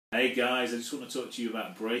Hey guys, I just want to talk to you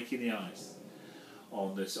about breaking the ice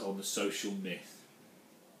on the social myth.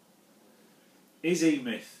 Is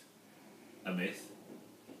e-myth a myth?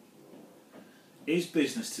 Is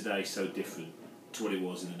business today so different to what it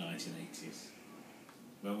was in the 1980s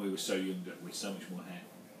when we were so younger with so much more hair?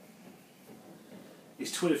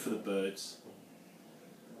 Is Twitter for the birds?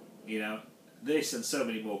 You know, this and so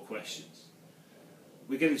many more questions.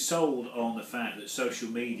 We're getting sold on the fact that social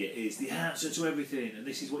media is the answer to everything, and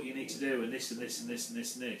this is what you need to do, and this and this and this and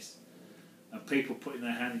this and this. And people putting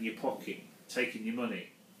their hand in your pocket, taking your money,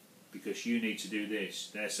 because you need to do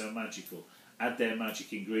this. They're so magical. Add their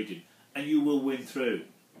magic ingredient, and you will win through.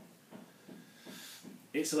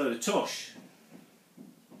 It's a load of tosh.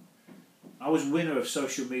 I was winner of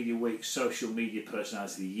Social Media Week's Social Media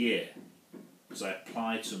Personality of the Year because I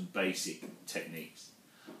applied some basic techniques.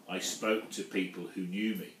 I spoke to people who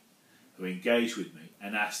knew me, who engaged with me,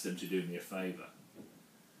 and asked them to do me a favour.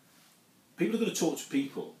 People are going to talk to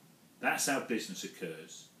people. That's how business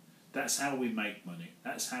occurs. That's how we make money.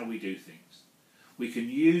 That's how we do things. We can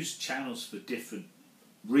use channels for different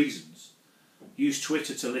reasons. Use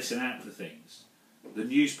Twitter to listen out for things. The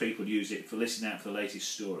news people use it for listening out for the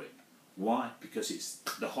latest story. Why? Because it's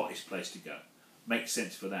the hottest place to go. Makes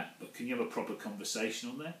sense for that. But can you have a proper conversation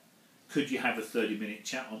on there? Could you have a 30-minute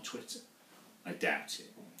chat on Twitter? I doubt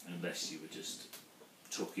it, unless you were just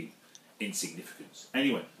talking insignificance.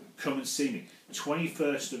 Anyway, come and see me.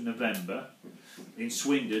 21st of November in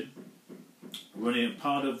Swindon, running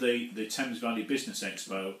part of the Thames Valley Business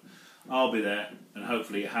Expo. I'll be there, and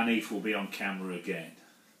hopefully Hanif will be on camera again.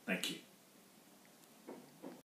 Thank you.